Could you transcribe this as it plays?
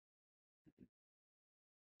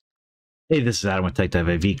Hey, this is Adam with Tech Dive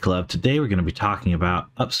AV Club. Today we're going to be talking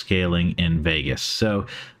about upscaling in Vegas. So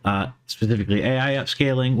specifically AI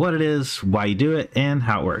upscaling, what it is, why you do it, and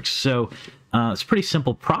how it works. So it's a pretty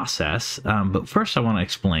simple process, but first I want to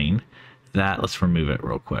explain that. Let's remove it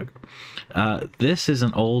real quick. This is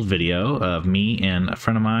an old video of me and a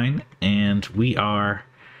friend of mine, and I'm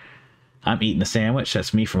eating a sandwich.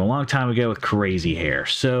 That's me from a long time ago with crazy hair.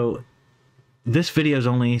 So this video is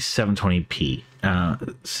only 720p.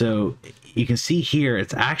 So you can see here,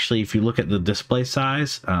 it's actually, if you look at the display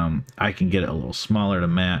size, I can get it a little smaller to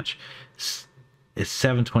match. It's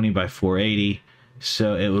 720 by 480.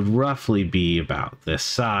 So it would roughly be about this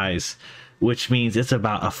size, which means it's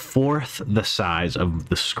about a fourth the size of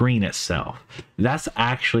the screen itself. That's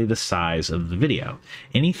actually the size of the video.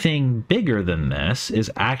 Anything bigger than this is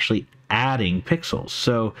actually adding pixels.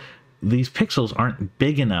 So these pixels aren't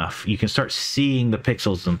big enough. You can start seeing the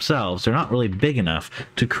pixels themselves. They're not really big enough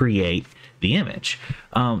to create the image.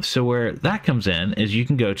 So where that comes in is you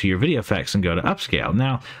can go to your video effects and go to upscale.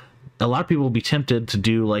 Now, a lot of people will be tempted to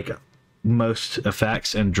do like most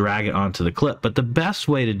effects and drag it onto the clip, but the best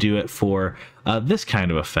way to do it for this kind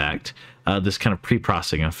of effect, this kind of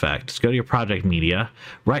pre-processing effect, is go to your project media,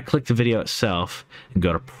 right click the video itself, and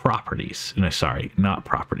go to properties. No, sorry, not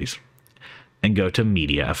properties. And go to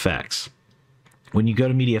media effects. When you go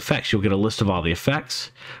to media effects, you'll get a list of all the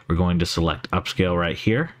effects. We're going to select upscale right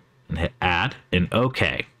here and hit add and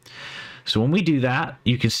OK. So when we do that,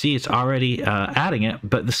 you can see it's already adding it,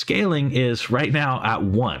 but the scaling is right now at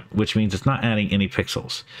 1, which means it's not adding any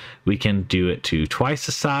pixels. We can do it to twice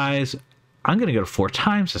the size. I'm going to go to 4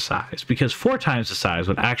 times the size, because 4 times the size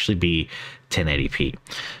would actually be 1080p.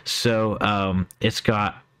 So it's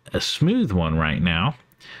got a smooth one right now,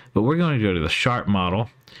 but we're going to go to the sharp model,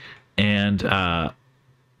 and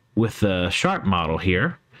with the sharp model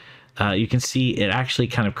here, you can see it actually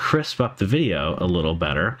kind of crisp up the video a little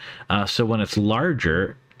better. So when it's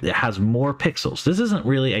larger, it has more pixels. This isn't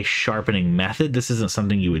really a sharpening method. This isn't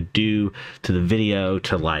something you would do to the video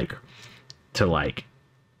to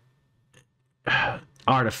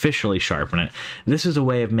artificially sharpen it. This is a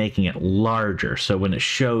way of making it larger, so when it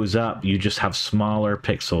shows up, you just have smaller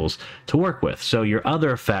pixels to work with. So your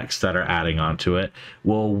other effects that are adding onto it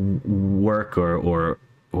will work or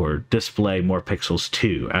display more pixels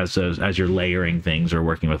too, as you're layering things or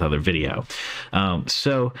working with other video.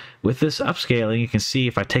 So with this upscaling, you can see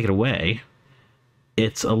if I take it away,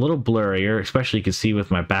 it's a little blurrier, especially you can see with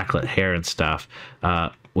my backlit hair and stuff.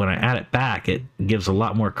 When I add it back, it gives a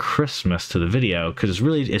lot more crispness to the video, because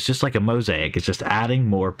it's just like a mosaic. It's just adding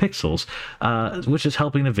more pixels, which is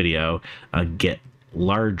helping the video get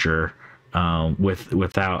larger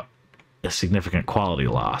without a significant quality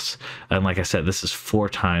loss. And like I said, this is 4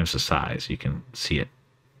 times the size. You can see it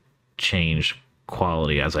change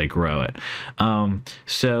quality as I grow it.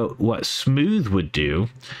 So what smooth would do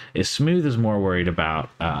is smooth is more worried about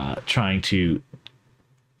trying to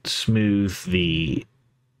smooth the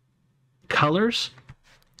colors.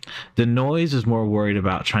 The noise is more worried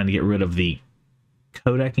about trying to get rid of the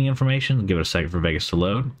codecing information. Give it a second for Vegas to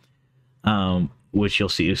load. Which you'll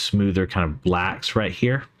see is smoother kind of blacks right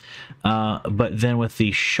here. But then with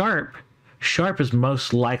the sharp is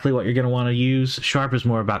most likely what you're going to want to use. Sharp is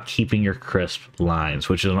more about keeping your crisp lines,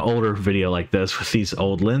 which is an older video like this with these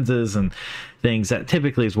old lenses and things. That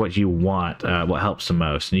typically is what you want, what helps the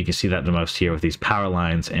most. And you can see that the most here with these power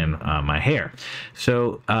lines and my hair.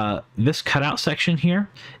 So this cutout section here,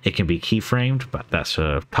 it can be keyframed, but that's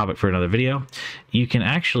a topic for another video. You can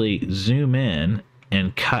actually zoom in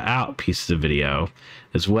and cut out pieces of video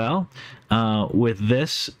as well. With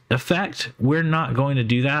this effect, we're not going to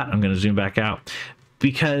do that. I'm going to zoom back out,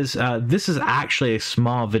 because this is actually a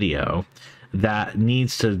small video that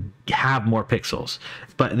needs to have more pixels.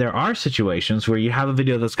 But there are situations where you have a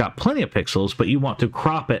video that's got plenty of pixels, but you want to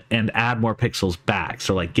crop it and add more pixels back.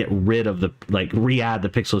 So like get rid of re-add the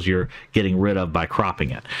pixels you're getting rid of by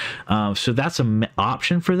cropping it. So that's an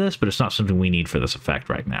option for this, but it's not something we need for this effect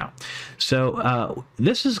right now. So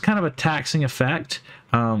this is kind of a taxing effect.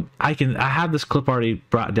 I have this clip already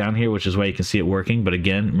brought down here, which is why you can see it working. But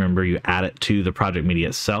again, remember, you add it to the project media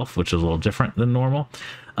itself, which is a little different than normal.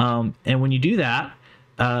 And when you do that,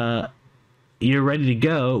 you're ready to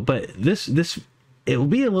go. But it will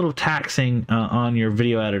be a little taxing on your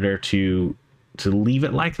video editor to leave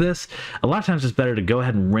it like this. A lot of times it's better to go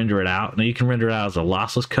ahead and render it out. Now you can render it out as a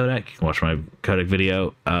lossless codec. You can watch my codec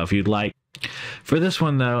video if you'd like. For this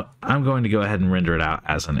one though, I'm going to go ahead and render it out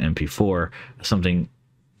as an MP4, something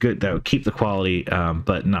good that would keep the quality,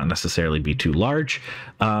 but not necessarily be too large.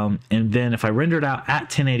 And then if I render it out at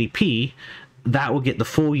 1080p, that will get the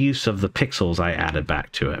full use of the pixels I added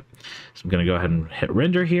back to it. So I'm going to go ahead and hit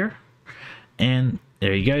render here. And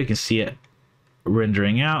there you go. You can see it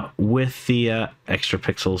rendering out with the extra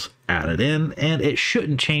pixels added in, and it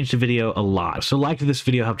shouldn't change the video a lot. So like if this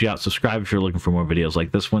video helped you out, subscribe if you're looking for more videos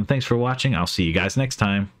like this one. Thanks for watching. I'll see you guys next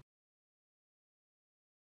time.